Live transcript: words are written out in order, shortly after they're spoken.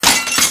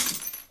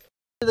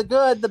The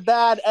Good, the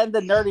Bad, and the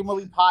Nerdy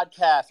Movie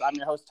Podcast. I'm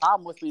your host,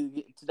 Tom. With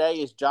me today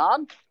is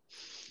John.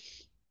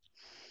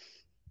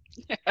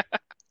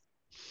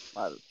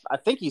 I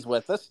think he's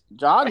with us.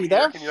 John, you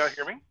there? Can you not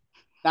hear me?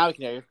 Now we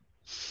can hear you.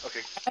 Okay.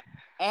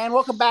 And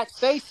welcome back,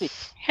 Stacey.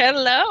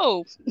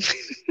 Hello.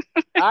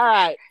 All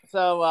right.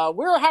 So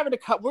we're having to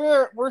cut.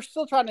 We're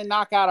still trying to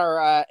knock out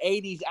our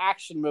 80s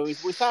action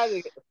movies.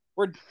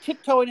 We're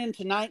tiptoeing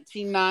into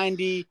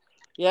 1990.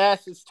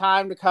 Yes, it's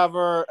time to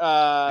cover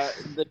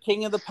The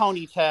King of the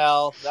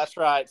Ponytail. That's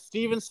right.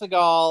 Steven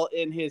Seagal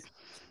in his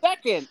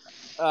second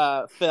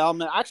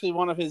film, and actually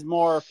one of his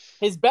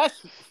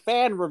best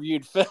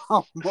fan-reviewed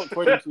film,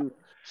 according to,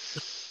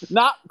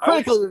 not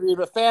critically reviewed,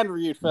 but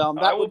fan-reviewed film.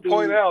 I will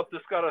point out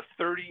this got a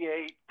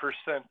 38%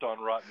 on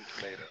Rotten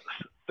Tomatoes.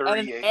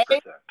 38%.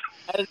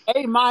 And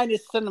an A-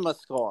 cinema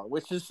score,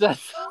 which is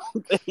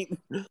something.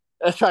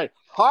 That's right.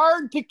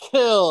 Hard to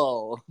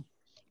Kill.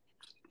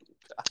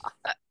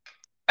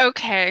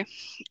 Okay.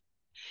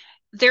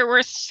 There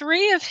were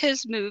 3 of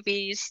his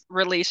movies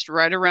released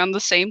right around the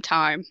same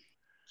time.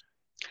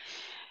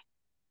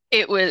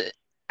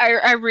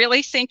 I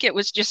really think it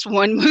was just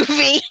one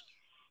movie.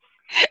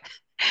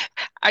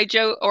 I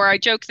joke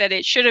that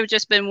it should have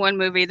just been one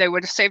movie. They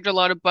would have saved a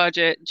lot of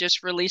budget,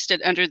 just released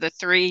it under the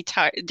 3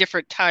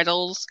 different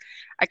titles.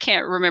 I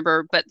can't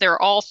remember, but they're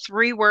all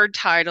 3-word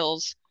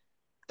titles.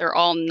 They're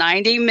all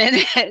 90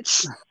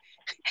 minutes.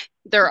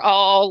 They're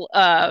all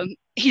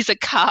he's a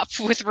cop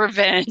with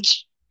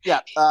revenge. Yeah,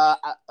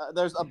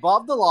 there's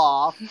Above the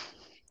Law,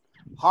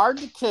 Hard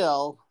to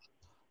Kill,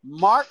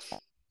 Marked,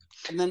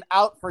 and then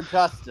Out for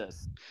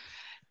Justice.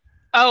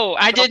 Oh,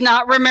 I did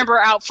not remember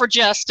Out for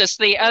Justice.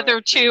 The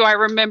other 2 I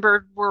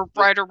remembered were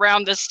right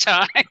around this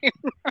time.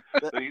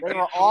 They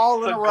were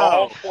all in a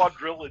row.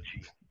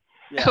 Quadrilogy.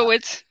 Yeah. Oh,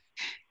 it's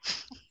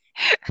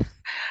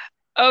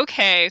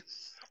okay.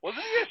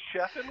 Wasn't he a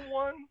chef in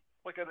one?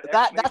 Like an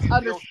that's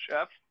ex-Navy SEAL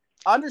chef?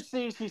 Under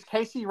Siege, he's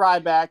Casey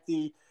Ryback.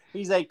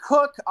 He's a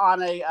cook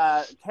on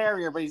a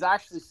carrier, but he's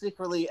actually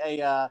secretly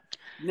a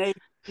Navy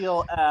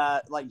SEAL,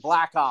 like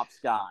Black Ops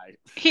guy.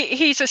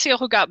 He's a SEAL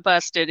who got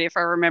busted, if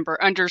I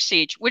remember, Under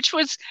Siege, which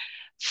was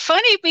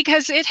funny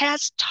because it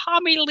has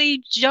Tommy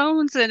Lee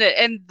Jones in it.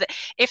 And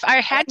if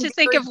I had to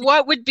think of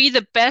what would be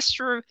the best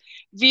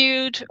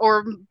reviewed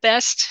or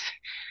best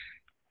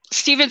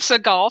Steven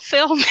Seagal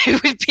film,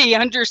 it would be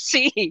Under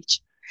Siege.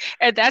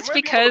 And that's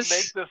because be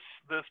able to make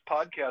this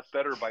podcast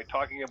better by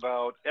talking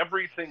about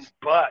everything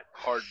but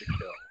Hard to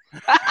Kill.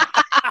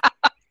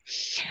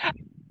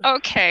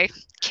 Okay,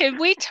 can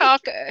we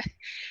talk?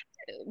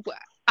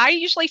 I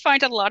usually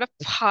find a lot of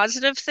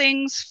positive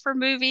things for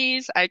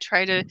movies. I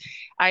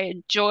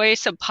enjoy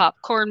some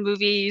popcorn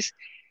movies,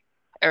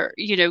 or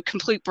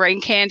complete brain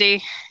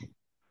candy.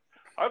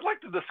 I'd like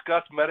to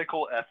discuss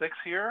medical ethics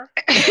here.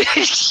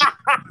 This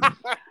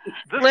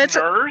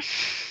nurse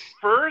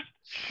first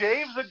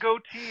shaves a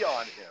goatee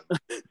on him.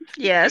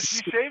 Yes.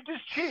 She shaved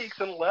his cheeks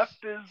and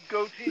left his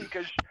goatee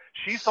because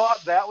she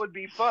thought that would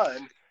be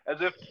fun,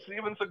 as if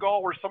Steven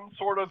Seagal were some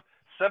sort of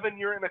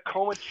 7-year in a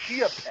coma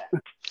chia pet.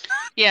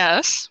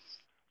 Yes.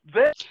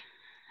 Then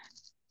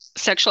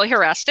sexually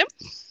harassed him.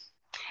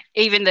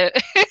 Even though...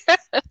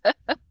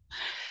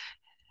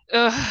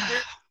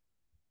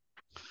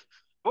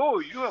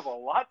 Oh, you have a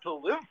lot to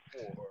live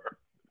for.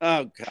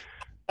 Oh, God.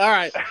 All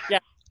right. Yeah.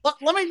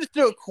 Let me just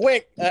do a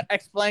quick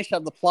explanation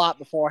of the plot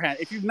beforehand.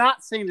 If you've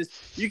not seen this,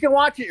 you can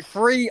watch it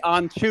free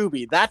on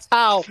Tubi. That's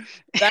how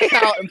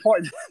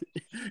important.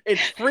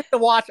 It's free to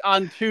watch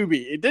on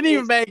Tubi. It didn't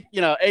even make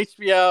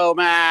HBO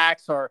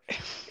Max or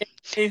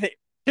anything.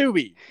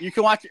 Tubi. You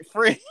can watch it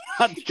free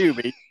on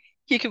Tubi.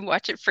 You can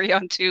watch it free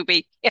on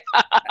Tubi.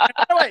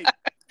 Anyway,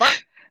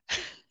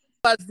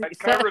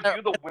 can I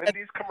review the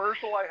Wendy's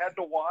commercial I had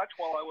to watch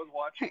while I was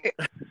watching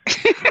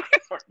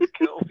Hard to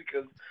Kill?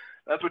 Because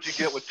that's what you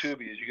get with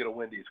Tubi, is you get a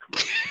Wendy's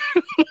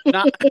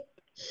commercial.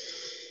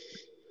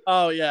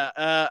 Oh,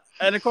 yeah.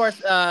 And, of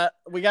course,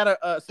 we got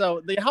to...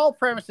 so the whole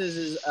premise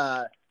is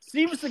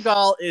Steven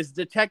Seagal is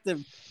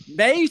Detective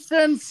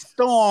Mason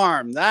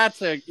Storm.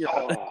 That's a...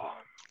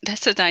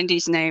 That's a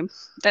 90s name.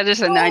 That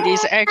is a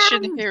 90s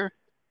action hero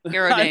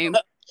name.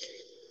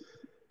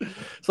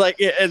 It's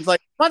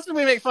like once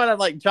we make fun of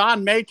like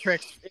John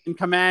Matrix in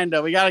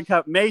Commando, we got to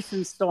cut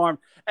Mason Storm,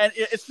 and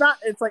it's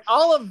like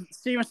all of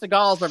Steven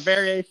Seagal's are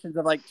variations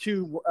of like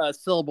 2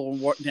 syllable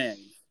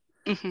names.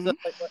 Mm-hmm. So,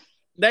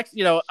 next,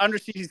 Under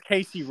Siege is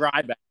Casey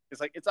Ryback.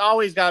 It's like it's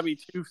always got to be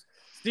 2.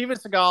 Steven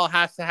Seagal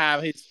has to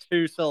have his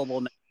 2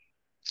 syllable name.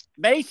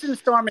 Mason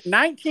Storm in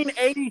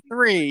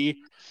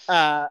 1983,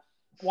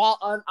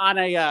 while on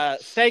a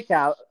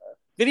stakeout,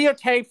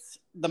 videotapes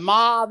the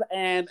mob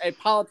and a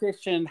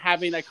politician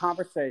having a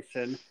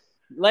conversation.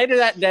 Later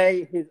that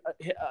day,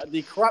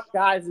 the corrupt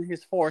guys in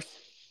his force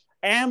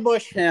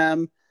ambush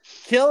him,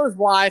 kill his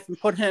wife, and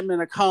put him in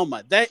a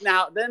coma. Then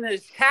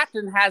his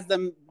captain has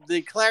them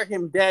declare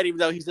him dead, even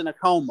though he's in a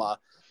coma,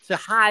 to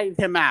hide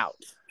him out.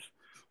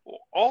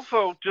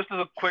 Also, just as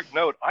a quick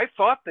note, I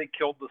thought they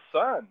killed the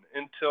son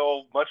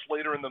until much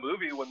later in the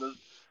movie when the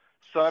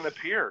son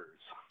appears.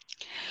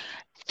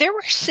 There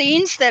were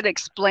scenes that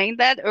explained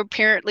that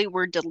apparently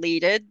were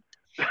deleted.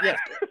 Yeah.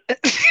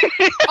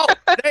 Oh,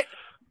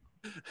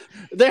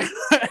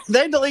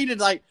 they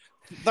deleted like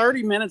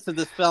 30 minutes of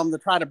this film to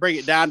try to bring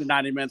it down to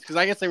 90 minutes because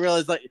I guess they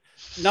realized like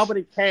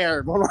nobody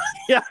cared one way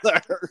or the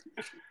other.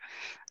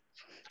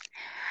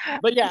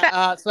 But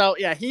yeah, so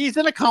yeah, he's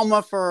in a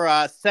coma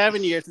for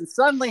 7 years, and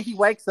suddenly he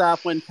wakes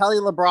up when Kelly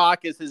LeBrock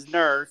is his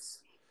nurse,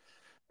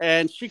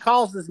 and she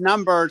calls his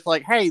number. It's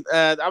like, hey,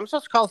 I'm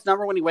supposed to call this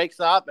number when he wakes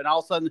up, and all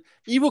of a sudden,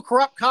 evil,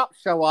 corrupt cops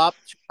show up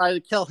to try to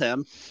kill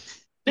him.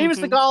 Steven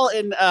Seagal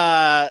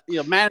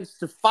and managed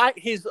to fight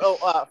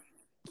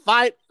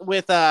fight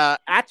with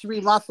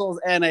atrophy muscles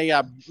and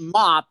a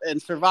mop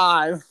and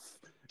survive,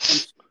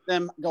 and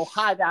them go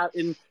hide out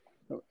in,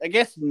 I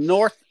guess,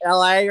 North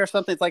LA or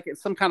something. It's like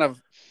some kind of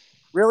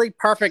really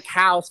perfect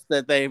house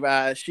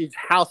that she's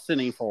house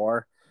sitting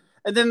for,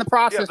 and then the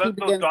process. Yeah,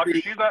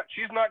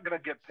 she's not going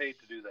to get paid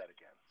to do that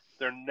again.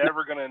 They're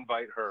never going to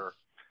invite her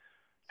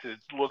to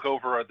look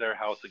over at their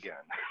house again.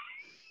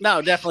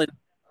 No, definitely.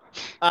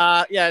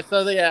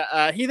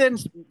 He then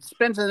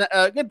spends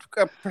a good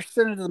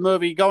percentage of the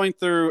movie going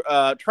through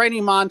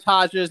training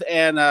montages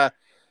and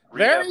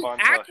very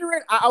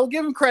accurate. I will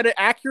give him credit.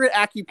 Accurate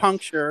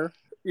acupuncture.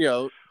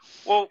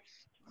 Well,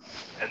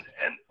 and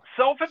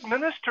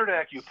self-administered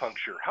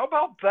acupuncture. How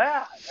about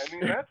that? I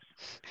mean, that's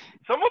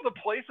some of the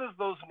places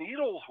those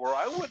needles were.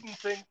 I wouldn't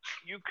think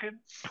you could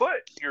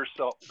put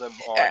them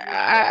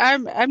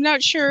on. I'm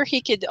not sure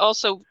he could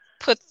also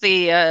put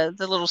the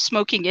little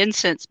smoking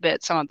incense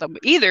bits on them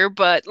either,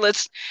 but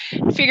let's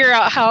figure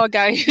out how a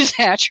guy who's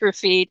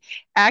atrophied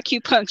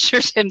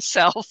acupunctures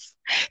himself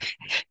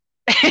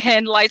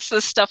and lights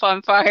this stuff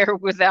on fire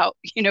without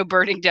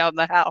burning down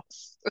the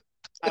house.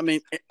 I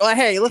mean,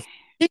 hey,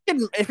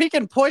 if he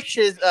can push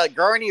his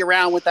gurney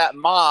around with that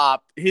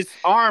mop, his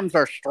arms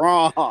are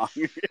strong.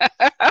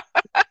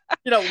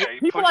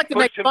 People like to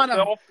make fun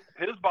of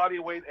his body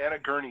weight and a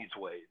gurney's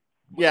weight.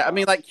 Yeah, I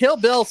mean, like Kill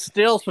Bill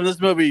steals from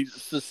this movie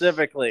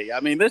specifically. I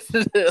mean, this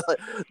is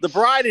the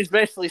bride is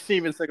basically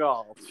Steven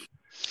Seagal.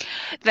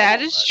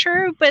 That is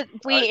true, but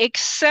we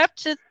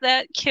accepted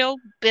that Kill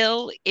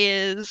Bill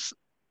is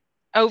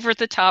over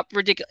the top,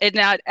 ridiculous, and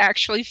not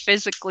actually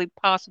physically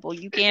possible.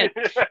 You can't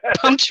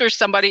puncture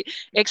somebody,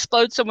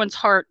 explode someone's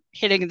heart,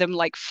 hitting them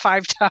like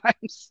 5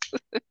 times.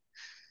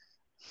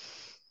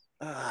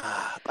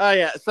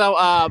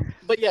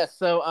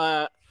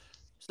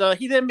 So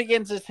he then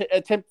begins his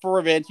attempt for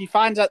revenge. He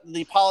finds out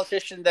the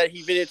politician that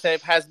he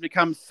videotaped has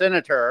become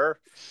senator.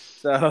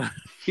 So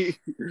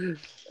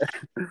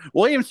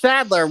William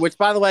Sadler, which,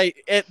 by the way,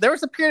 there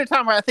was a period of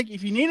time where I think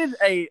if you needed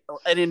an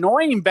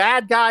annoying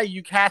bad guy,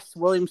 you cast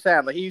William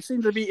Sadler. He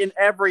seemed to be in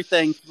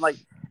everything from like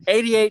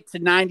 88 to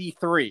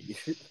 93.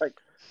 Like,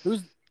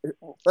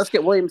 let's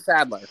get William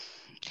Sadler.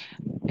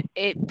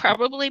 It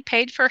probably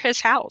paid for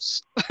his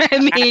house.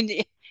 I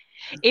mean,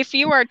 if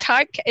you are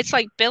it's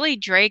like Billy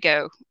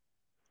Drago.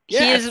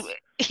 Yes.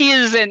 He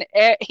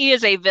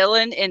is a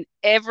villain in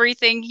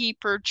everything he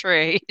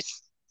portrays.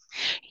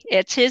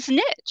 It's his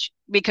niche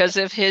because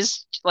of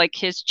his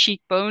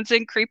cheekbones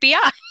and creepy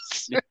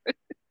eyes.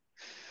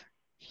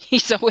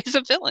 He's always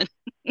a villain.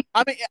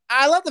 I mean,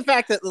 I love the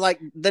fact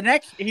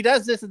that he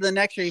does this in the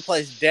next year he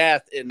plays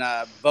Death in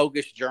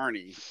Bogus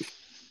Journey.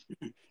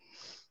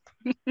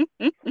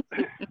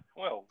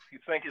 Well, he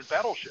sank his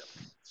battleship.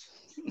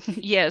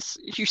 Yes,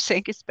 you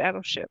sank his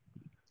battleship.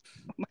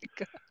 Oh my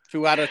god.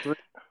 2 out of 3.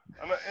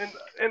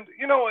 And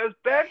as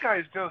bad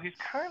guys go, he's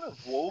kind of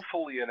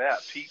woefully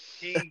inept. He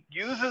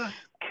uses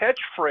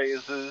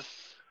catchphrases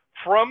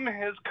from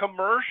his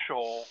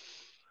commercial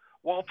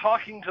while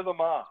talking to the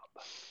mob.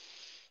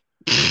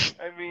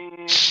 I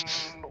mean,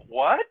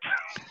 what?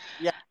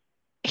 Yeah.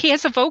 He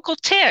has a vocal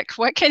tick.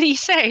 What can he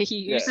say? He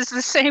uses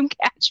the same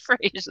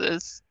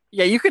catchphrases.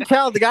 Yeah, you can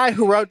tell the guy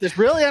who wrote this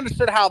really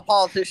understood how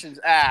politicians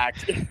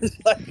act.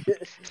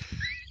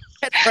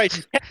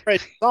 Catchphrases,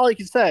 that's all he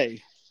can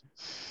say.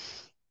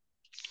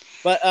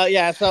 But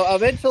so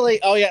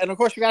eventually, and of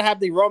course we gotta have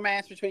the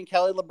romance between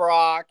Kelly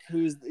LeBrock,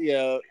 who's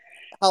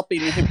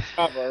helping him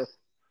recover,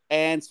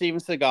 and Steven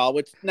Seagal.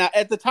 Which now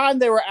at the time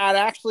they were an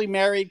actually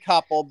married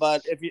couple,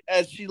 but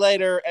he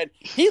later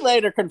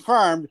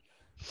confirmed,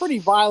 pretty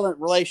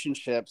violent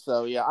relationship.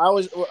 So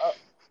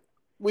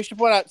we should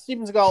point out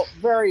Steven Seagal,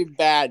 very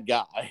bad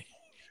guy.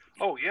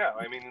 Oh yeah,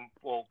 I mean,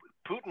 well,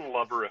 Putin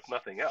lover if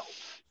nothing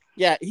else.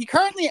 Yeah, he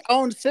currently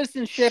owns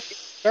citizenship in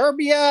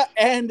Serbia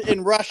and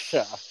in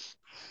Russia.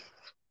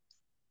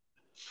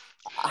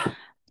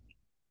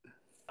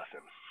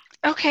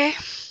 Okay.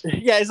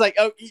 Yeah, it's like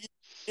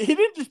he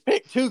didn't just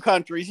pick 2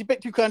 countries. He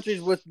picked 2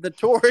 countries with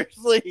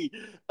notoriously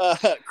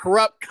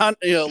corrupt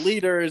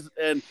leaders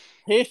and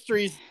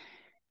histories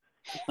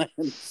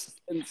and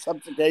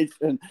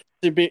subjugation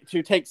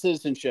to take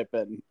citizenship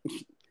in.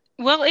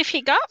 Well, if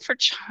he got for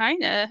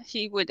China,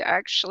 he would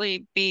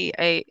actually be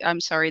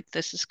I'm sorry,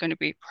 this is going to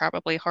be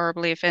probably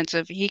horribly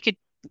offensive. He could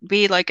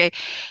be like a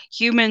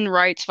human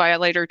rights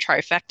violator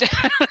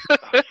trifecta.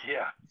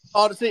 Yeah.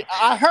 Oh, see,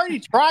 I heard he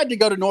tried to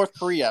go to North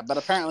Korea, but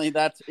apparently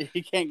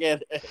he can't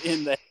get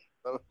in there.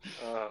 So,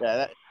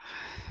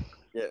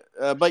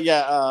 but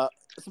yeah,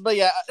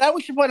 that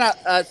we should point out.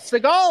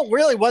 Seagal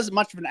really wasn't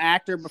much of an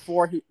actor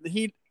before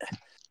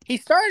he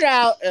started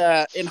out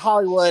in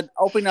Hollywood,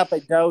 opening up a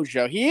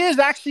dojo. He is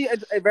actually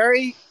a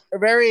very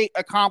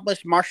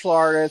accomplished martial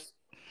artist.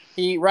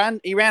 He ran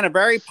a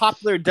very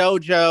popular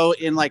dojo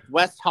in like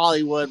West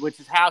Hollywood, which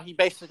is how he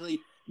basically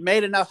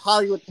made enough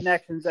Hollywood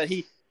connections that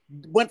he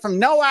went from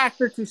no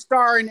actor to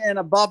starring in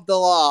Above the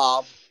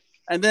Law,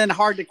 and then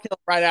Hard to Kill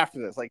right after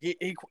this. Like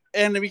he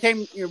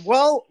became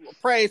well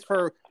praised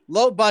for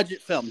low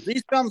budget films.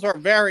 These films are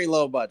very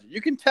low budget.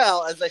 You can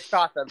tell as they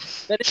shot them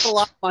that it's a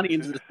lot of money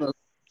into this movie.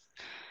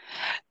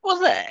 Well,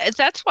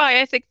 that's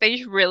why I think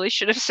they really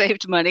should have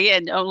saved money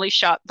and only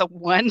shot the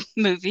one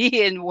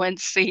movie in one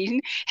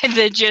scene, and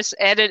then just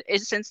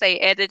since they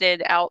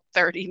edited out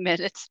 30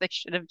 minutes, they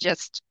should have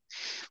just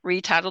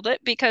retitled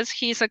it, because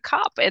he's a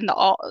cop and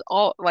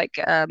all like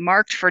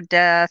marked for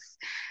death.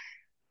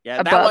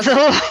 Yeah,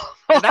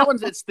 that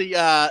one's it's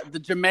the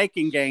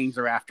Jamaican gangs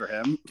are after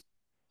him.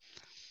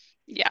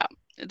 Yeah,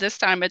 this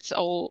time it's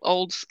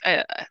old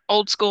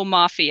school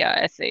mafia,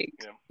 I think.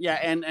 Yeah,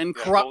 and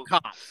corrupt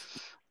cops.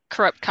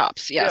 Corrupt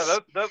cops, yes.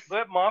 Yeah,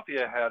 that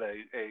mafia had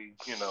a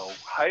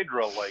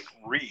Hydra-like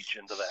reach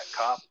into that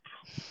cop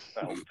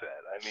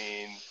outfit. I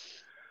mean,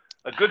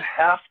 a good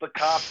half the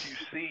cops you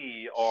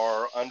see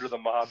are under the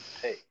mob's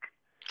take.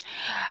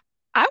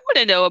 I want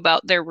to know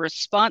about their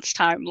response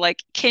time.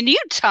 Like, can you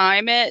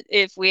time it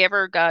if we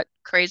ever got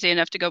crazy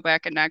enough to go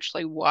back and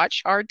actually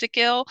watch Hard to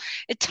Kill?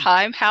 And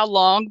time how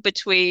long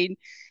between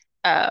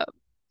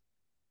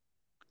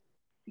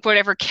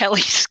whatever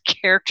Kelly's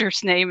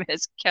character's name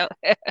is,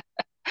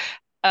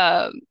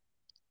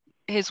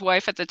 his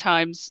wife at the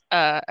time's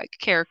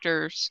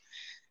characters,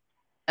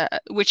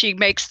 which he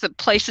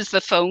places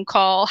the phone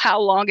call, how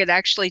long it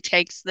actually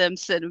takes them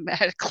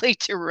cinematically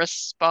to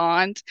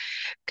respond.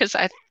 Because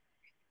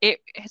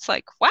it's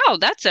like, wow,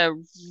 that's a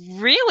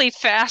really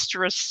fast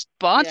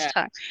response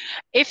time.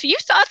 If you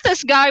thought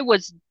this guy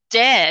was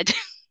dead,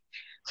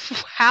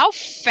 how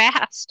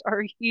fast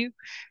are you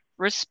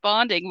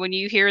responding when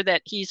you hear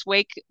that he's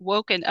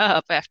woken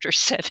up after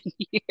 7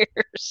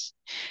 years?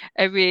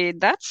 I mean,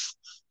 that's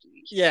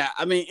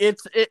I mean,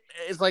 it's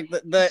like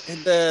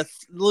the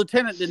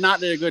lieutenant did not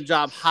do a good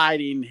job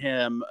hiding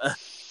him.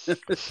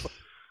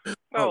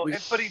 No,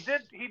 but he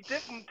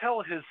didn't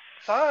tell his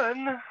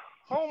son.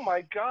 Oh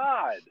my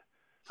God,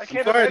 I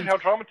can't imagine how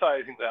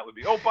traumatizing that would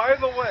be. Oh, by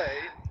the way,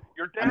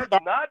 your dad's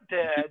not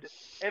dead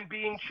and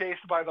being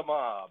chased by the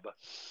mob.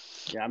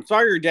 Yeah, I'm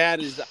sorry I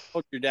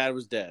hope your dad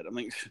was dead. I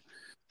mean,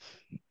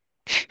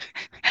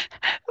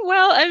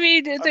 well, I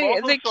mean,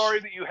 I'm also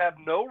sorry that you have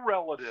no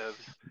relatives,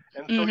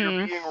 and so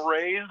you're being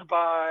raised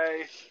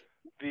by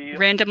the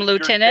random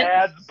lieutenant, your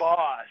dad's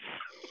boss.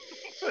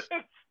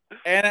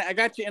 And I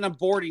got you in a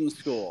boarding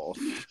school.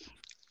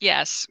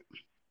 Yes.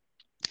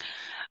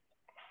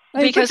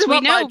 Because we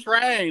know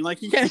train,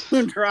 like, you can't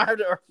even drive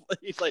to.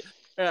 He's like,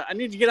 I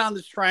need to get on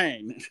this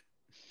train.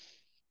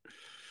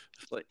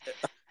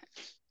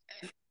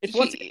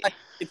 It's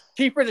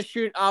cheaper to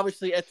shoot,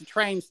 obviously, at the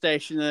train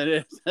station than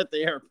it is at the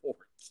airport.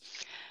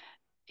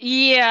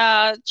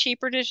 Yeah,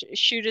 cheaper to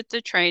shoot at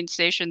the train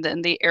station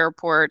than the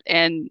airport,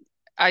 and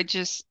I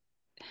just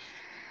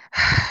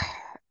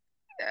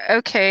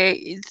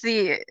okay.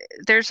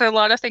 There's a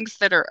lot of things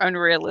that are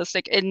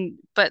unrealistic,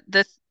 but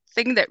the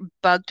thing that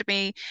bugged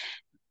me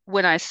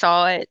when I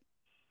saw it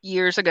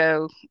years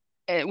ago,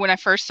 when I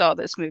first saw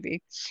this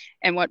movie,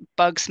 and what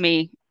bugs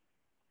me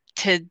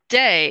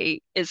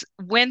today is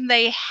when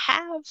they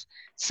have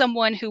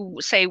someone who,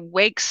 say,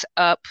 wakes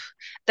up.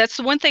 That's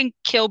the one thing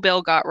Kill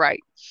Bill got right.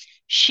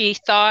 She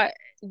thought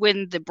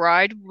when the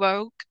bride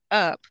woke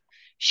up,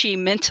 she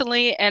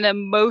mentally and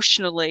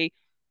emotionally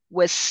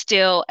was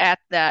still at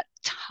that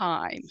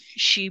time.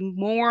 She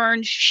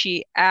mourned,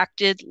 she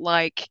acted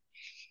like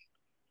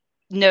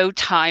no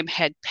time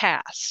had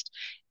passed.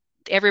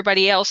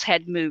 Everybody else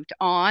had moved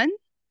on,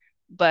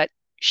 but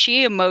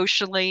she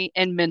emotionally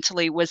and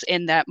mentally was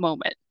in that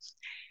moment.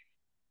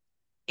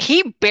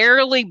 He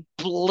barely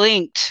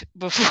blinked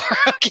before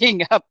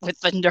hooking up with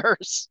the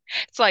nurse.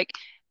 It's like,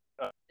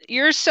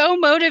 you're so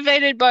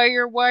motivated by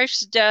your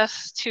wife's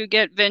death to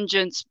get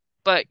vengeance,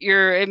 but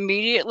you're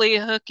immediately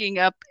hooking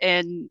up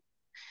and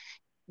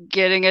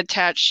getting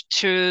attached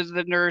to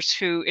the nurse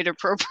who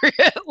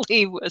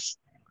inappropriately was.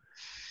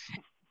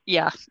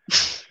 Yeah.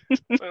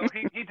 Well,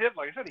 he did,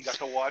 like I said, he got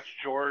to watch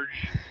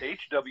George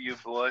H.W.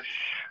 Bush,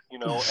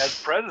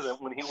 as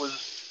president when he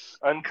was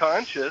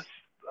unconscious.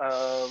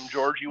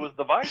 Georgie was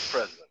the vice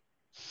president.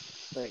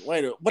 Like,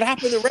 wait, what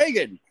happened to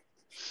Reagan?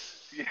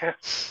 Yeah.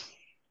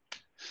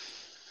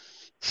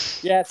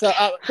 Yeah, so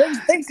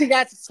things he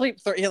got to sleep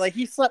through.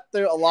 He slept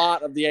through a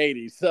lot of the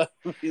 80s. So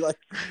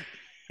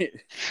they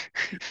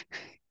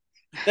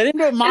didn't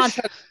do a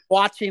montage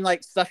watching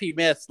like stuff he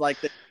missed, like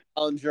the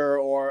Challenger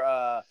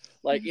or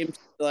Live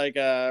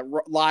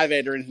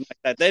Aid or anything like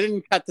that. They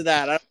didn't cut to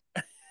that.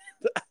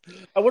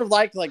 I would have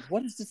liked, like,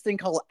 what is this thing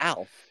called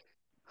Alf?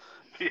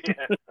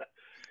 Yeah.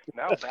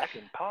 Now back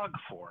in POG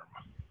form.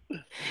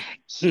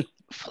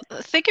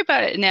 Think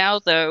about it now,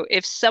 though.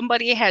 If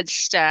somebody had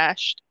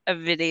stashed a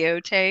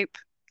videotape,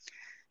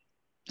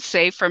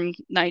 say from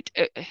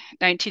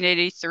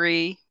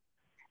 1983,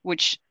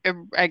 which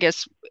I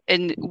guess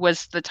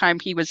was the time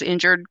he was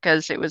injured,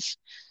 because it was,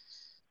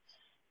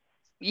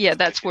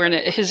 that's when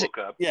his,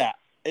 yeah,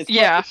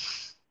 yeah.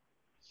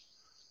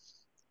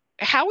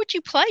 How would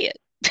you play it?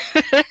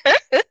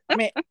 I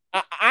mean,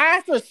 I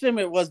have to assume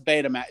it was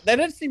Betamax. They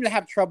didn't seem to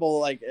have trouble.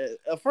 Like,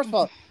 first of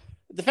all,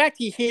 the fact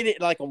he hit it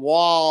like a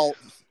wall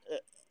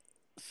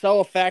so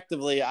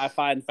effectively, I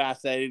find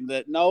fascinating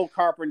that no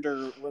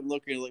carpenter would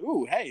look at it like,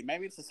 ooh, hey,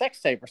 maybe it's a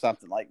sex tape or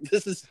something. Like,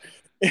 this is.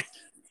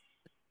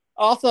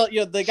 Also,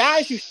 the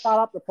guys who shot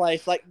up the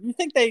place, like, you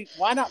think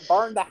why not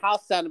burn the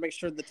house down to make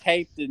sure the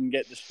tape didn't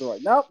get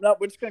destroyed? Nope,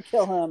 we're just going to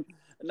kill him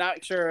and not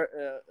make sure,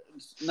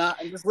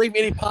 and just leave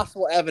any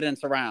possible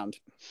evidence around.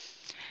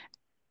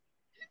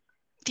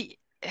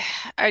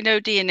 I know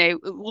DNA.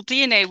 Well,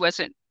 DNA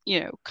wasn't,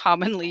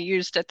 commonly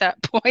used at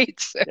that point.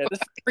 So. Yeah, this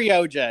is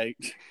pre-OJ.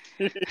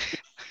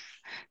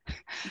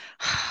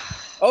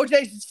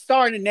 OJ's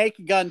starring in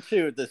Naked Gun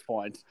 2 at this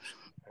point.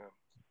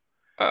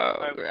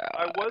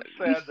 I was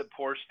sad that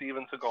poor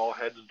Steven Seagal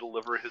had to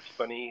deliver his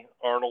funny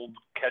Arnold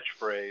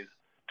catchphrase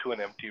to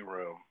an empty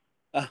room.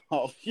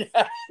 Oh,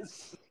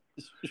 yes.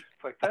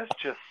 It's like, that's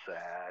just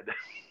sad.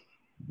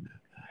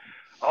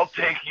 I'll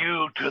take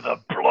you to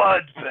the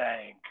blood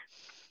bank.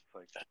 It's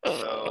like,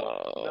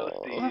 no,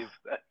 Steve.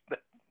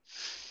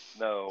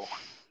 No.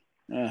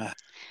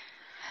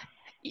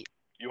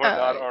 You are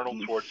not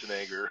Arnold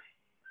Schwarzenegger.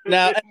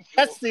 Now,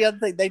 that's the other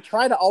thing. They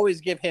try to always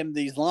give him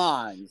these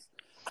lines.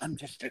 I'm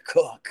just a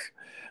cook.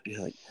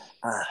 You're like,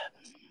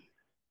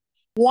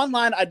 One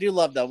line I do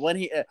love, though, when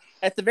he,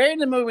 at the very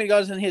end of the movie, he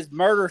goes in his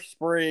murder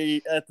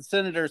spree at the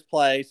senator's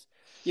place.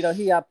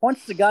 He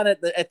points the gun at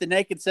the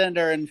naked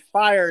senator and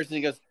fires, and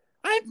he goes,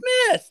 I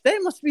missed. They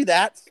must be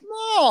that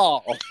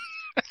small.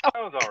 That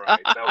was all right.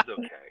 That was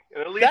okay.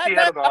 And at least he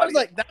had an audience. I was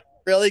like, that's a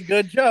really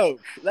good joke.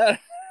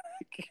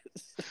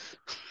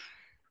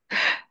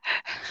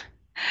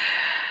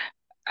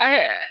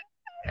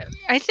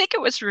 I think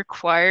it was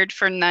required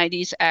for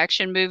 90s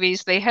action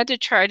movies. They had to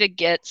try to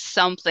get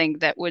something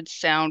that would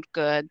sound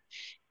good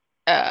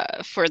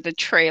for the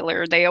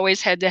trailer. They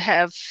always had to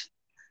have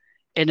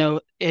in a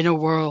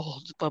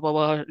world, blah, blah,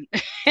 blah.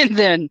 And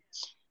then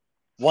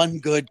one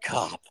good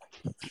cop.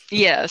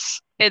 Yes.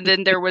 And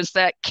then there was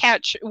that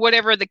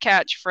whatever the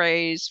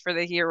catchphrase for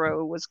the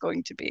hero was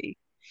going to be.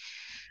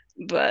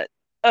 But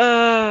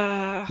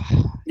yeah.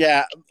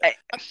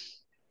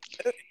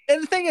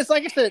 And the thing is,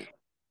 like I said,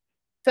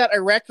 set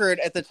a record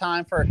at the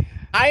time for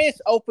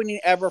highest opening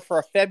ever for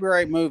a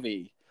February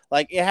movie.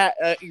 Like, it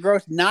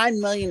grossed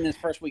 $9 million in its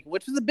first week,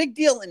 which was a big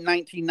deal in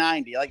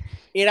 1990. Like,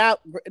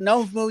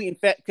 no movie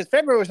because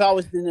February was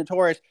always the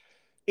notorious.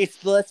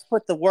 Let's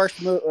put the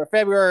worst movie, or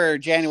February or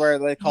January,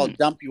 they call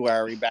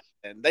Dumpuary back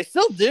then. They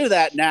still do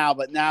that now,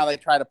 but now they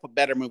try to put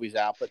better movies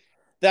out. But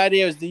the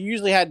idea is they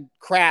usually had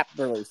crap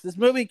released. This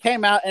movie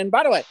came out, and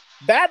by the way,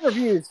 bad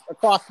reviews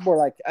across the board.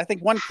 Like, I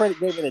think one critic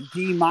gave it a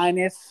D-.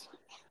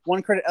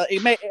 One critic,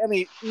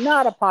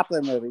 not a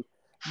popular movie,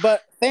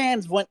 but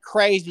fans went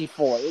crazy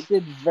for it. It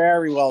did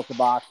very well at the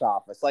box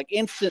office, like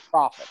instant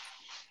profit.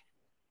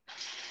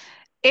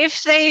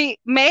 If they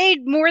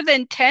made more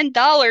than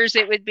 $10,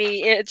 it would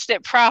be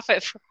instant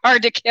profit for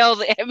Hard to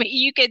Kill. I mean,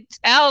 you could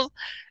tell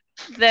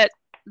that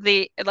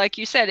like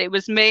you said, it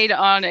was made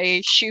on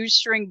a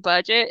shoestring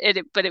budget,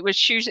 but it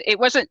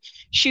wasn't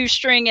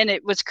shoestring, and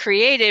it was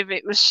creative.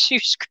 It was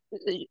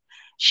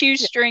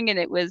shoestring, and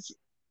it was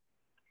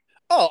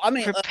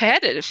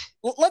repetitive.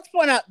 Let's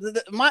point out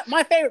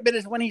my favorite bit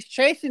is when he's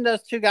chasing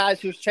those two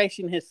guys who's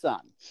chasing his son.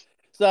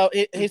 So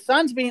his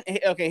son's being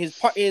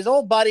his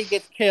old buddy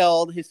gets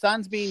killed. His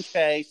son's being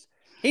chased.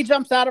 He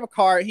jumps out of a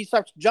car. He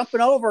starts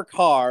jumping over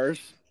cars,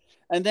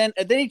 and then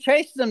he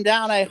chases them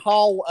down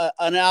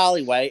an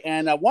alleyway.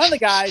 And one of the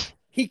guys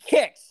he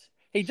kicks.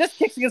 He just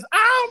kicks. He goes,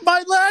 "Ow,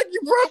 my leg!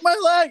 You broke my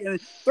leg!" And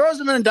he throws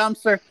him in a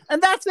dumpster.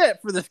 And that's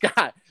it for this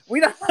guy.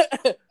 We don't.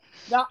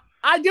 Now,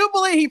 I do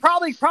believe he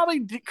probably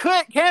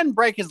can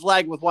break his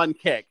leg with one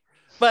kick,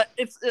 but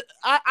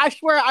I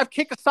swear I've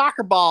kicked a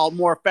soccer ball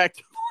more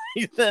effectively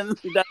than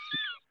he does.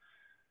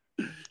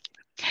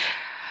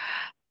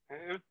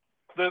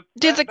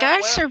 Did the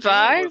guy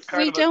survive?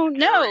 We don't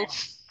know.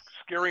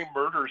 Scary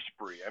murder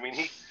spree. I mean,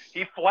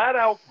 he flat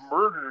out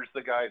murders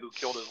the guy who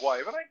killed his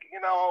wife. And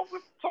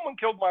if someone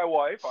killed my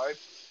wife, I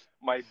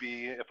might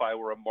be, if I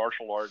were a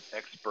martial arts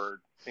expert,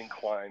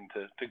 inclined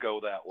to go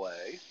that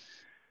way.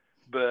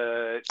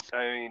 But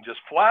I mean, just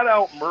flat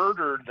out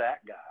murdered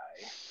that guy.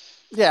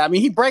 Yeah, I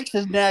mean, he breaks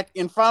his neck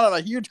in front of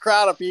a huge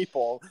crowd of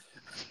people,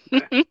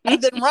 and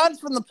then runs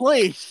from the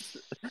police.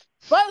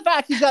 But in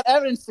fact, he's got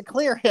evidence to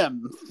clear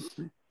him.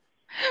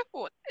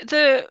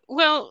 The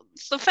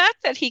fact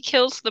that he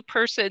kills the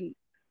person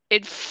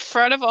in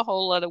front of a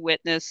whole lot of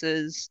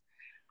witnesses,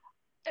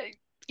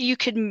 you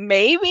could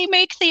maybe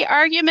make the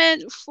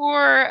argument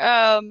for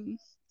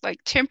like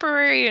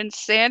temporary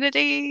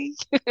insanity,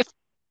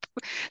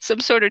 some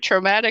sort of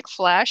traumatic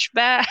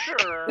flashback.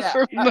 Sure.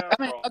 Yeah, Yeah,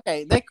 I mean,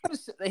 okay, they could have.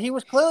 He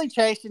was clearly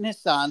chasing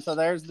his son, so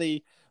there's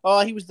the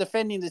he was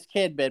defending this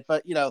kid bit,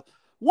 but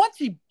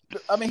once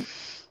I mean,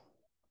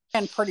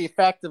 and pretty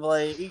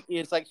effectively,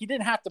 it's like he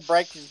didn't have to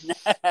break his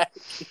neck.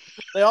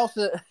 They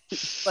also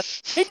like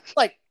it's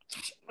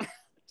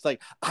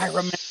like I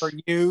remember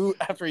you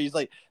after he's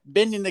like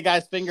bending the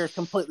guy's fingers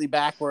completely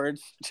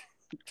backwards.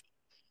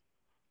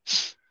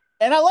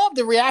 And I love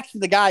the reaction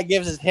the guy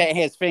gives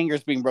his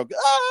fingers being broken.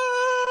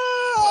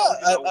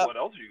 Well, what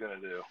else are you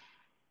gonna do?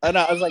 I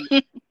know. I was like,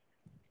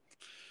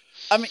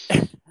 I mean,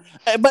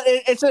 but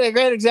it's a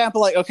great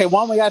example. Like, okay,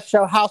 one, we got to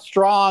show how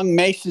strong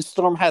Mason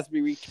Storm has to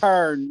be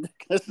returned.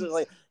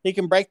 Like, he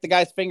can break the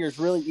guy's fingers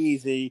really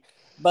easy,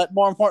 but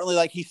more importantly,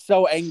 like he's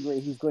so angry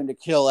he's going to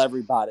kill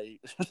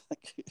everybody.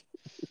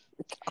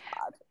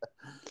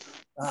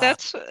 God.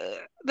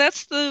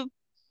 That's the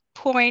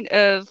point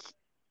of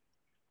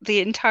the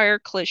entire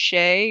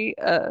cliche.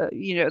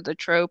 The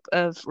trope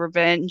of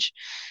revenge.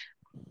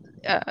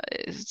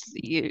 That's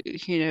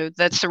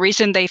the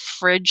reason they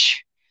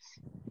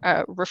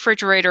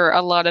refrigerator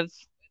a lot of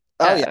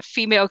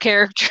female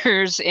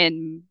characters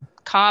in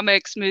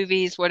comics,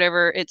 movies,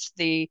 whatever. It's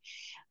the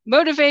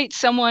motivate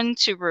someone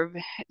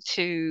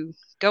to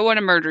go on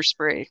a murder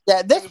spree.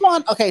 Yeah, this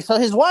one. Okay, so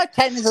his wife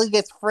technically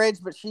gets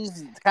fridged, but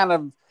she's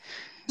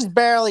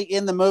barely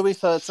in the movie,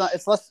 so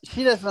it's less.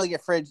 She doesn't really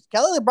get fridged.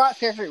 Kelly LeBrock's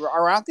character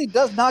Aranthi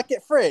does not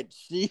get fridged.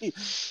 She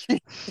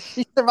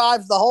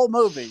survives the whole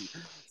movie.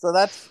 So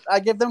I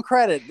give them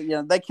credit.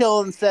 They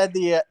kill instead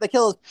they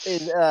kill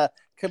his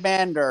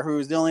commander,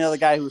 who's the only other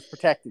guy who was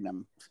protecting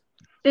him.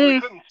 Well, he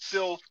couldn't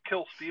still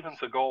kill Steven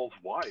Seagal's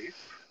wife.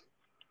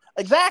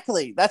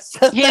 Exactly. That's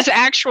his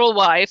actual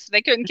wife.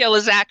 They couldn't kill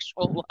his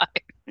actual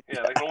wife.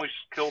 Yeah, they can only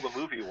kill the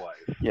movie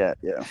wife. Yeah.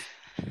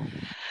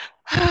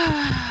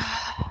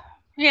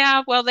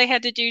 Yeah, well, they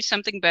had to do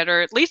something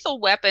better. Lethal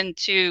Weapon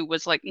 2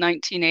 was like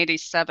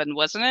 1987,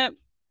 wasn't it?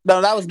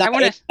 No, that was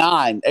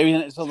 1989. I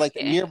mean, so like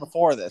a year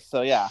before this.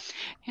 So yeah.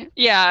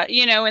 Yeah,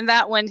 in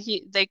that one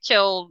they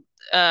killed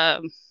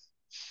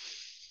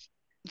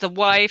the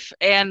wife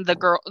and the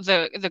girl,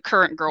 the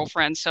current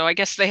girlfriend. So I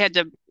guess they had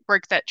to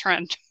break that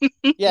trend.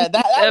 Yeah,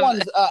 that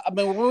one's. I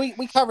mean, when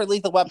we covered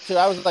Lethal Weapon 2,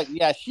 I was like,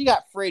 yeah, she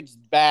got fridged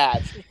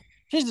bad.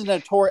 She's a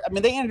notorious. I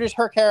mean, they introduced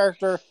her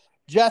character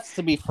just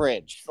to be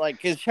fridged, like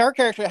because her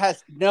character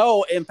has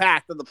no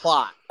impact on the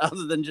plot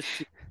other than just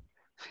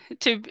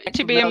to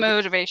be a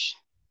motivation.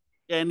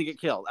 And to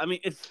get killed. I mean,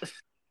 it's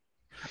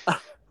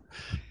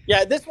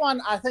yeah. This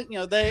one, I think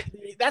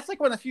that's like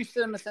one of the few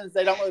cinema sins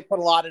they don't really put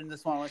a lot in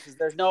this one, which is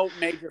there's no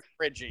major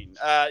fridging.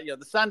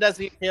 The son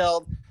doesn't get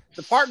killed,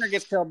 the partner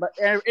gets killed, but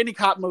any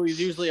cop movie is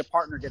usually a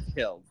partner gets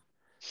killed.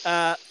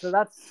 So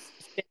that's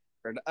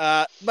standard.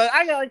 But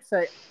I gotta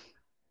say,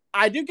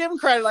 I do give them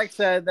credit. Like I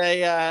said,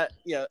 they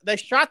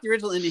shot the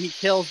original ending. He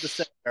kills the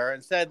senator.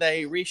 Instead,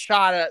 they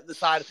reshot it at the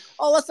side.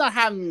 Oh, let's not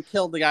have him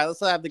kill the guy. Let's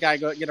have the guy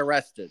go get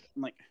arrested.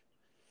 I'm like.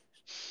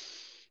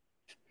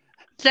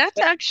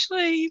 That's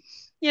actually,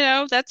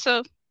 that's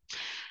a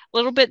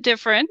little bit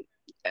different.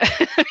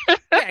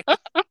 Yeah,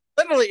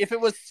 literally, if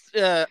it was,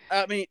 if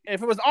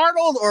it was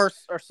Arnold or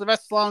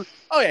Sylvester Stallone,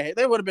 oh yeah,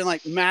 they would have been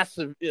like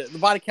massive. The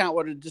body count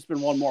would have just been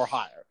one more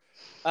higher.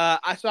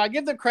 So I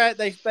give them credit.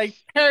 They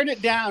pared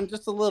it down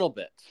just a little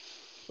bit,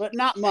 but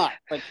not much.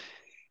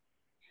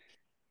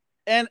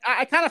 And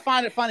I kind of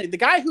find it funny. The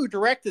guy who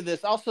directed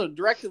this also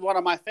directed one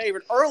of my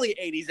favorite early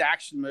 80s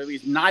action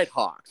movies,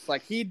 Nighthawks.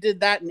 Like, he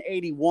did that in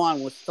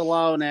 81 with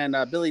Stallone and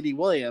Billy D.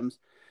 Williams.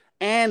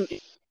 And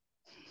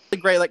a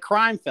great, like,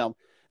 crime film.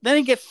 Then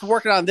he gets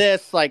working on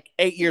this, like,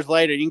 8 years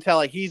later. You can tell,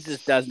 like, he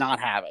just does not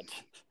have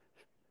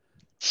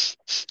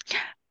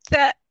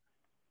it.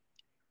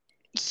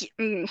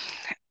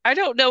 I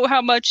don't know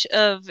how much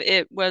of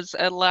it was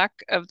a lack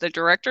of the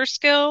director's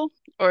skill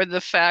or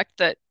the fact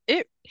that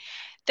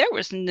there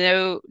was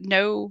nothing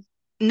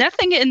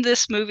in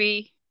this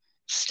movie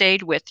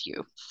stayed with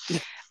you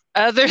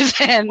other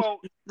than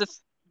the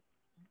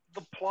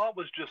plot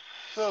was just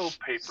so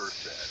paper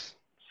thin.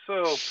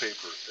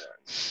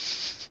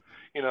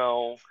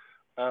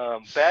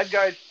 Bad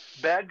guys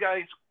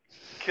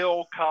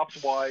kill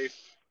cop's wife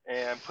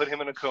and put him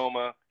in a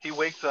coma. He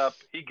wakes up,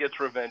 he gets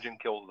revenge and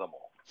kills them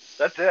all.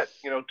 That's it.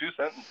 2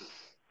 sentences.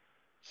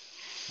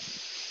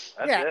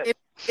 That's it.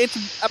 I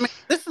mean,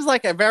 this is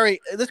like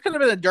this could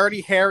have been a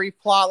Dirty Harry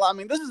plot. I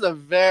mean, this is a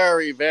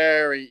very,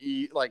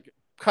 very like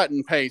cut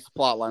and paste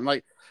plot line.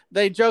 Like,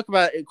 they joke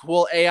about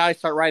will AI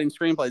start writing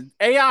screenplays?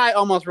 AI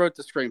almost wrote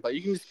the screenplay.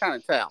 You can just kind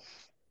of tell.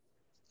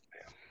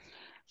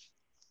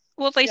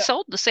 Well, they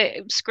sold the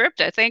same script,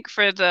 I think,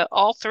 for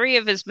all 3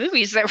 of his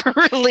movies that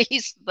were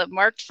released, the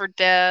Marked for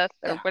Death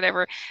or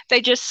whatever.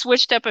 They just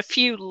switched up a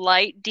few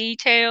light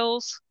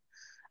details.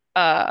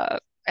 I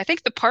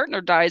think the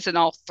partner dies in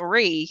all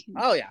 3.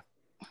 Oh, yeah.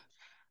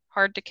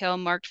 Hard to Kill,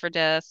 Marked for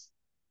Death,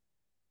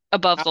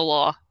 Above the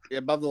Law. Yeah,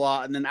 Above the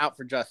Law, and then Out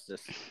for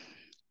Justice.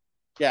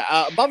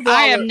 Yeah, above the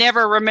I law. am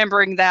never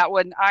remembering that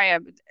one. I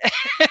am.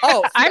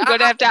 Oh, see, I'm going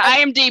to have to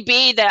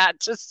IMDb that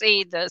to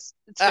see this.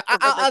 To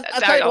remember that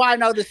I'll tell you title. why I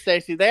know this,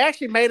 Stacey. They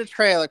actually made a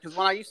trailer because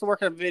when I used to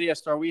work at a video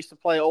store, we used to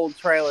play old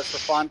trailers for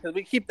fun because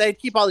they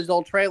keep all these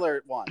old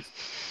trailer ones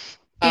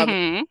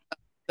that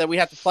we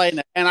have to play in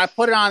it. And I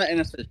put it on it and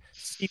it says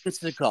Steven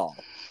Segal.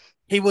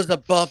 He was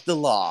above the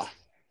law.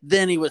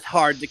 Then he was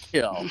hard to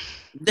kill.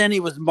 Then he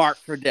was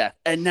marked for death.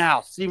 And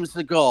now Steven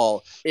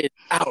Seagal is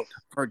out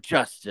for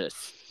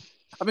justice.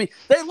 I mean,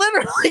 they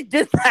literally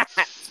did that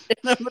in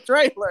the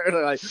trailer.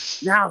 They're like,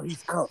 now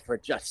he's out for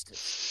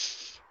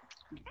justice.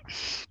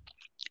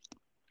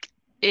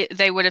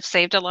 They would have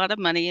saved a lot of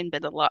money and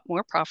been a lot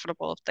more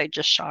profitable if they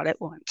just shot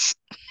it once.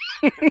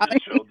 It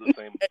just showed the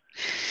same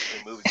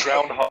movie.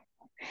 Groundhog.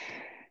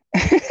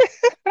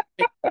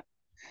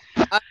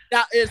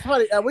 Now it's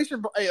funny.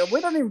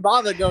 We don't even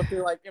bother to go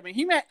through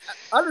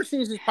Under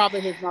Siege is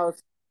probably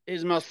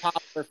his most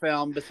popular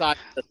film besides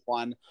this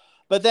one.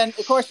 But then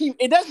of course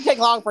it doesn't take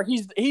long for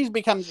he's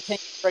becomes the king of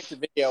straight to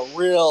video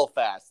real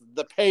fast.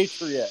 The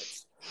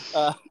Patriots.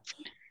 When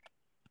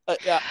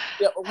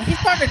he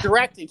started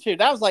directing too,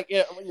 that was like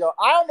I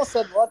almost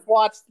said let's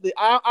watch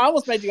I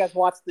almost made you guys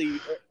watch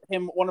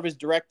one of his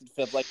directed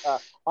films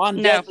On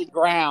Deadly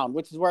Ground,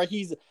 which is where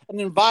he's an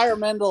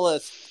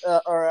environmentalist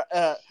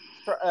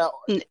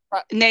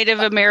Native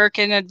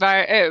American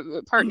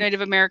part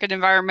Native American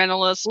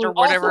environmentalist or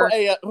whatever.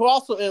 Who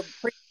also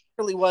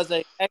previously was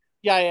a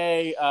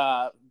ex-CIA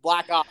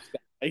black ops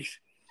guy.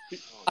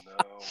 Oh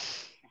no!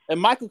 And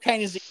Michael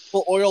Caine is the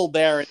evil oil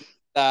baron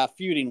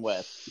feuding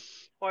with.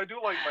 Well, I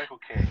do like Michael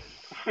Caine.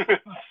 So you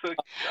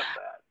got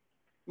that.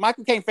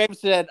 Michael Caine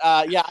famously said,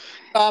 I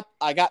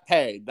got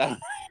paid.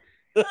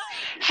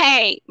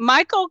 Hey,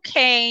 Michael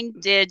Caine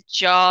did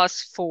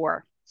Jaws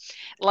 4.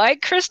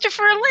 Like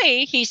Christopher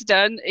Lee, he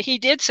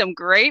did some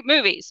great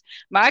movies.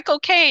 Michael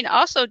Caine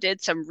also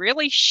did some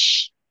really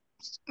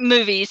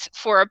movies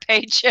for a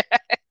paycheck.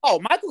 Oh,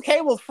 Michael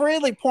Caine will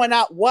freely point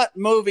out what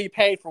movie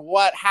paid for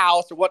what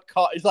house or what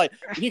car. He's like,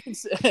 you can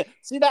see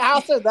that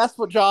house there? That's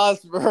what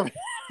Jaws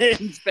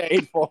is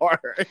paid for.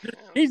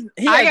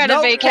 I got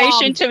a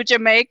vacation to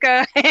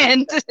Jamaica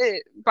and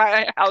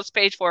buy a house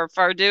paid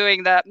for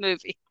doing that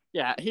movie.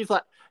 Yeah, he's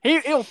like,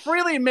 he'll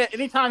freely admit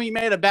anytime he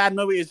made a bad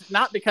movie is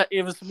not because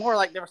it was more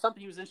like there was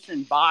something he was interested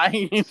in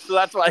buying, so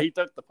that's why he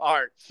took the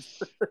part.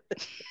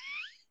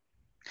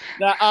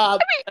 Now,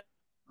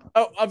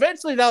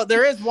 eventually though,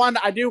 there is one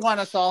I do want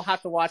us all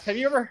have to watch. Have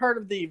you ever heard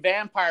of the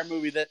vampire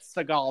movie that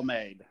Seagal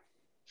made?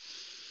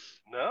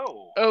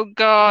 No. Oh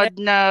God,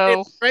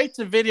 no! It's straight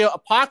to video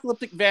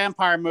apocalyptic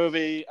vampire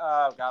movie.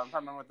 God, I'm trying to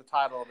remember what the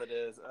title of it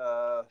is.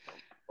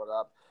 Put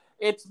up.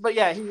 He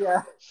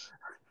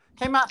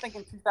came out I think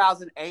in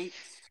 2008.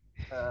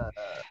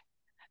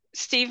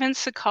 Steven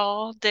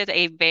Seagal did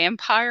a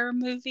vampire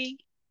movie?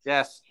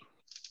 Yes.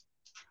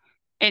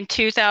 In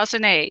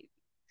 2008.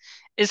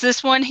 Is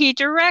this one he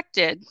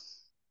directed?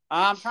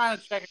 I'm trying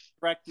to check if he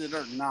directed it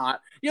or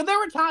not. There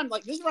were times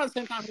this is around the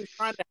same time he was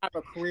trying to have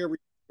a career.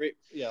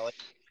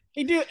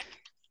 He do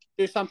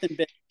something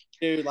big.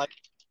 Do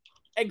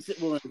Exit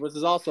Wound, which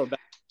is also bad.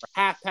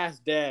 Half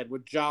Past Dead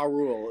with Ja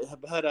Rule.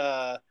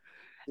 But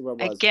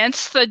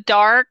Against the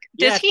Dark.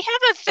 Does he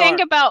have a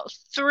thing about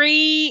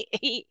three?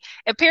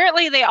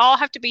 Apparently they all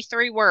have to be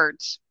 3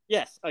 words.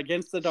 Yes,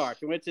 Against the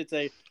Dark, in which it's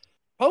a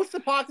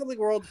post-apocalyptic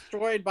world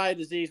destroyed by a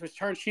disease which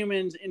turns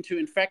humans into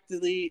infected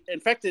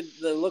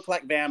that look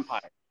like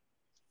vampires.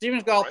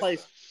 Steven Seagal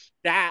plays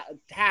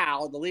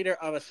Tao, the leader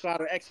of a squad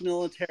of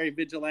ex-military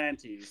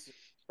vigilantes,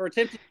 for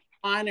attempting to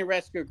find and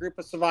rescue a group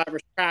of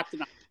survivors trapped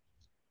in a...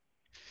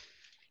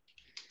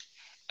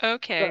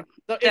 Okay.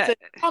 So it's a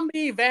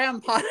zombie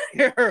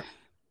vampire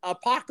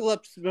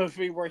apocalypse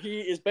movie where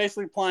he is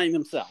basically playing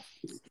himself.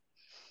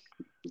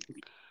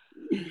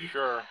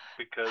 Sure,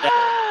 because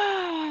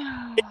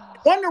I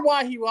wonder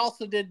why he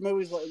also did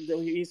movies.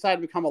 He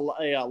decided to become a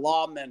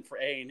lawman for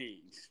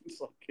A&E.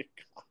 It's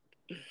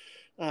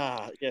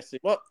God. Yes.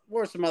 What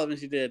were some other ones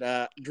he did?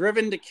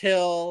 Driven to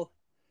Kill,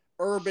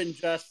 Urban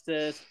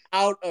Justice,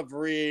 Out of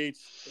Reach.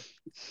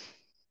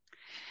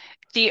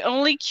 The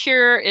Only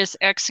Cure is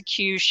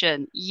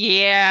Execution.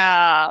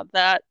 Yeah,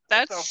 that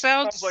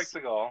sounds like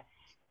Seagal.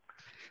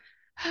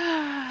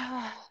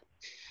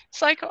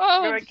 It's like,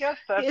 I guess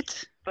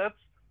that's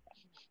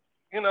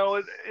it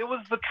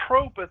was the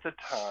trope at the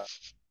time.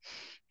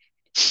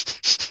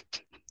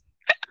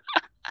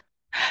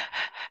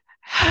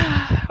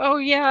 Oh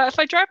yeah, if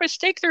I drive a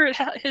stake through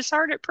his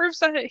heart, it proves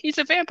that he's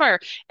a vampire.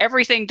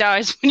 Everything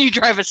dies when you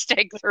drive a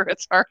stake through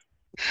its heart.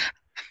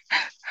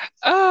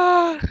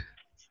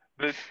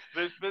 But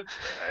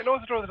I know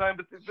it's a time,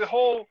 but the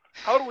whole,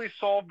 how do we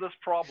solve this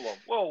problem?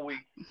 Well, we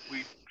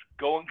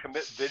go and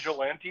commit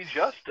vigilante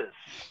justice.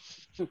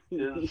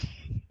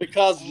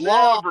 Because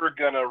law never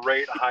gonna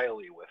rate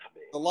highly with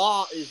me. The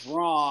law is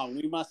wrong.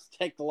 We must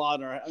take the law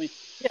in our...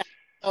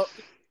 So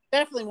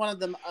definitely one of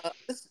them.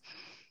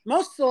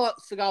 Most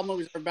Seagal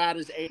movies are about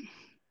as age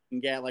can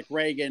get, like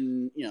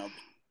Reagan,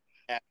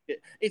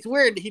 It's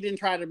weird he didn't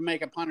try to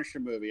make a Punisher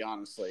movie,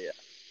 honestly.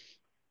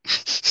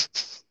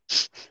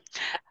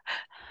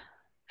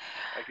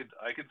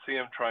 I could see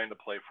him trying to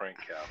play Frank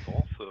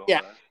Castle. So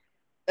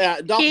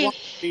Dolph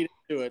Lundgren beat him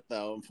to it,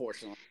 though,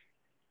 unfortunately.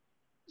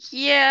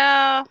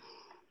 Yeah.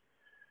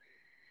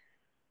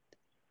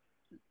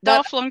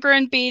 Dolph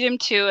Lundgren beat him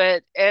to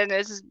it, and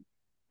as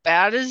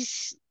bad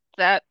as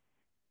that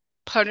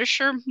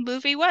Punisher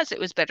movie was, it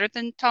was better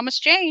than Thomas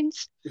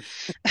Jane's.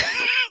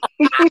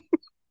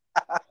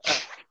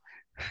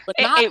 But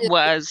it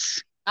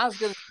was not as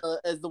good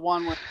as the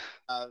one with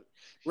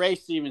Ray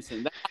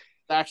Stevenson. That's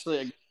actually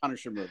a good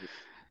Punisher movie.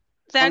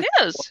 That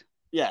is.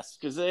 Yes,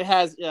 because it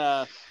has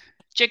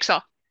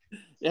Jigsaw.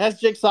 It has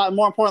Jigsaw, and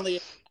more importantly,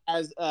 it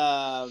has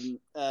the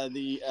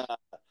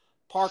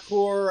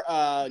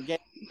parkour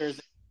gangsters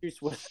that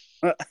shoots with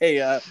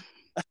a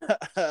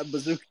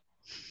bazooka.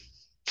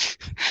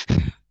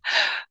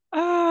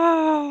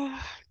 Oh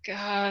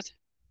God.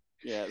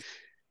 Yes.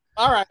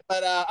 All right,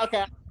 but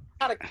okay, I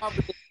kind of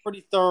covered this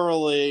pretty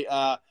thoroughly.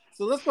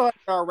 So let's go ahead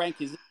to our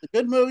rankings. Is it a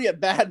good movie, a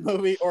bad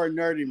movie, or a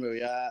nerdy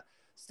movie?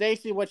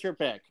 Stacey, what's your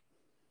pick?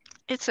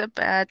 It's a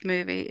bad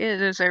movie.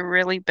 It is a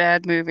really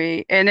bad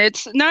movie, and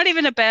it's not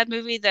even a bad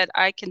movie that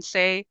I can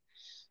say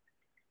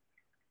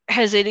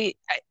has any.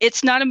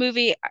 It's not a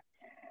movie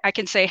I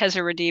can say has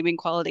a redeeming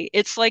quality.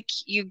 It's like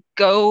you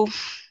go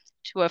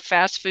to a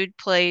fast food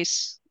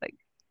place, like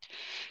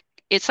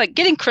it's like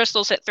getting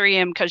crystals at 3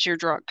 a.m. because you're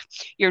drunk.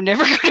 You're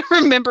never going to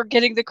remember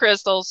getting the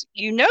crystals.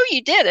 You know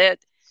you did it.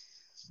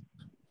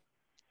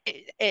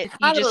 You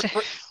just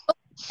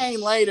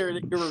came later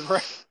that you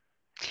regret.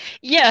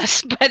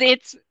 Yes, but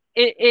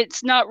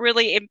it's not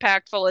really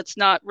impactful. It's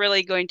not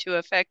really going to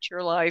affect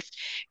your life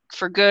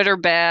for good or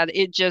bad.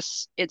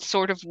 It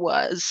sort of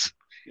was.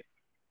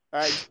 All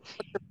right,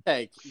 what's your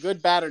take?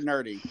 Good, bad, or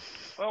nerdy?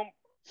 Well,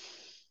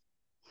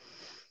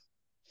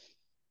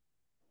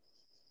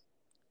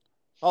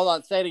 hold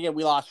on. Say it again.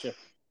 We lost you.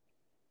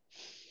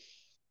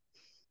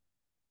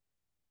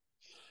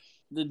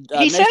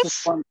 He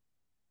says.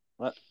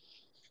 What?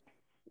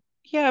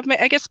 Yeah,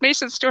 I guess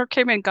Mason Stewart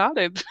came and got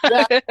him.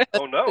 Yeah.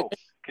 Oh no!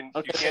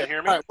 You can't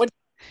hear me?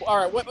 All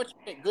right. What's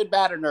your take? Good,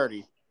 bad, or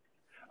nerdy?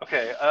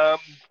 Okay.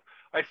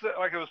 Like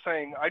I was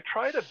saying, I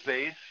try to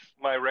base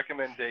my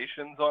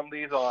recommendations on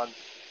these on,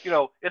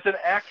 it's an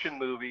action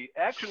movie.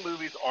 Action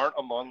movies aren't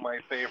among my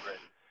favorite,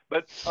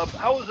 but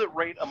how does it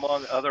rate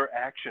among other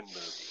action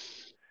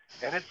movies?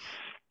 And it's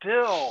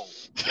still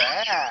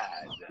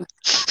bad.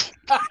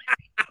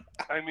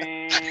 I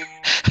mean,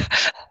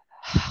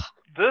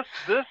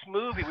 this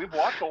movie, we've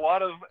watched a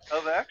lot of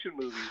action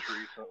movies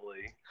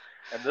recently,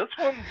 and this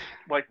one's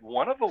like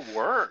one of the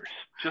worst,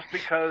 just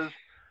because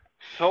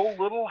so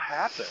little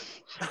happened.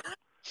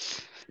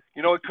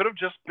 It could have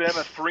just been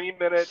a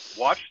 3-minute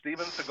watch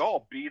Steven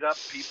Seagal beat up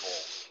people,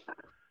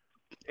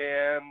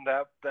 and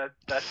that's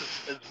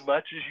just as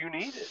much as you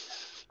needed.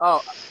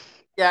 Oh,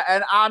 yeah,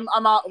 and I'm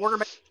out. We're gonna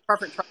make a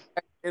perfect track.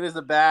 It is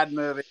a bad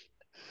movie.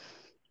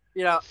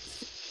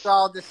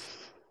 Seagal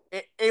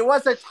it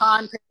was a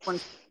time when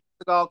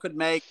Seagal could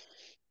make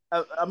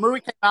a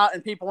movie came out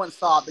and people went and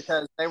saw it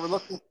because they were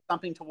looking for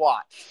something to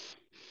watch.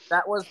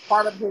 That was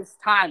part of his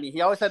timing.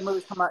 He always had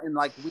movies come out in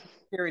like week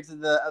periods of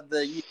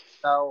the year.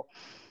 So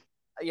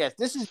yes,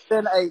 this is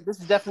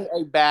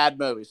definitely a bad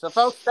movie. So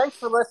folks, thanks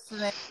for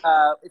listening.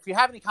 If you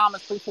have any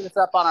comments, please hit us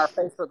up on our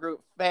Facebook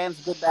group,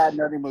 Fans Good Bad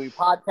Nerdy Movie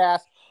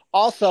Podcast.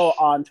 Also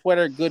on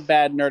Twitter, Good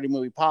Bad Nerdy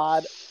Movie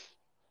Pod.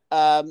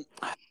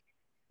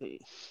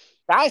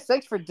 Guys,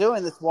 thanks for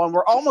doing this one.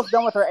 We're almost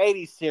done with our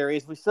 80s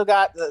series. We still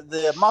got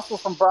the Muscle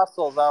from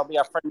Brussels. That'll be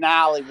our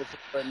finale, which is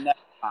for next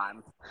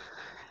time.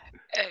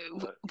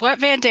 What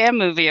Van Damme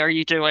movie are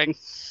you doing?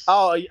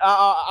 Oh,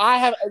 I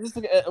have.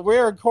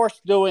 We're of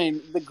course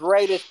doing the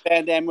greatest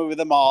Van Damme movie of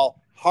them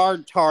all,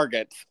 Hard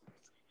Target.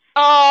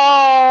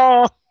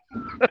 Oh,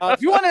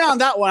 if you want in on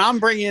that one, I'm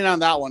bringing in on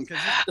that one.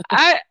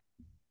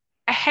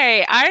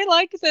 I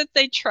like that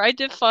they tried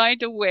to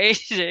find a way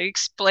to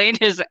explain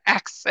his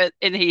accent,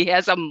 and he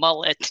has a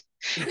mullet.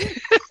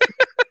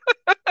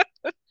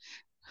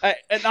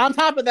 And on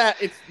top of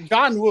that, it's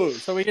John Woo.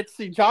 So we get to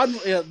see John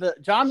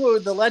Woo,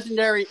 the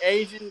legendary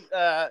Asian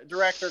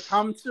director,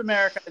 come to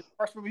America. And the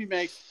first movie he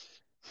makes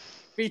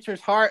features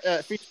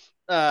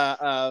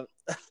Jean-Claude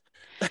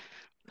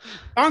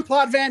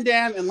Van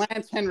Damme and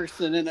Lance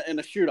Henriksen in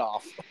a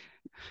shoot-off.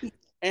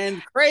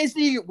 And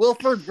crazy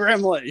Wilford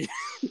Brimley.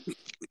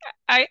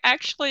 I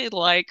actually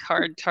like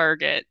Hard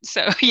Target,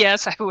 so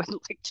yes, I would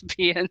like to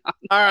be in on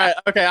that. All right,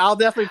 okay, I'll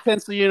definitely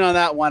pencil you in on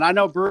that one. I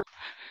know Bruce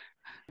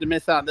to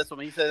miss out on this one.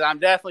 He says, I'm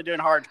definitely doing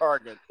Hard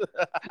Target.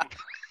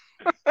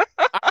 All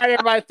right,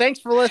 everybody, thanks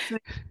for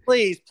listening.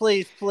 Please,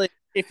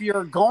 if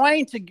you're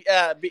going to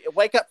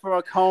wake up from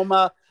a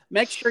coma,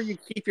 make sure you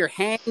keep your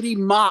handy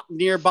mop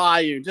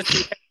nearby you,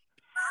 just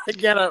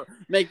to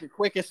make a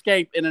quick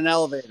escape in an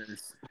elevator.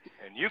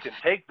 And you can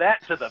take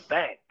that to the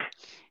bank.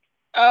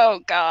 Oh,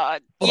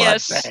 God. Blood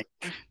yes. Bank.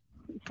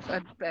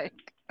 Blood bank.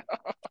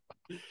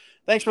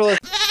 Thanks for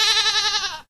listening.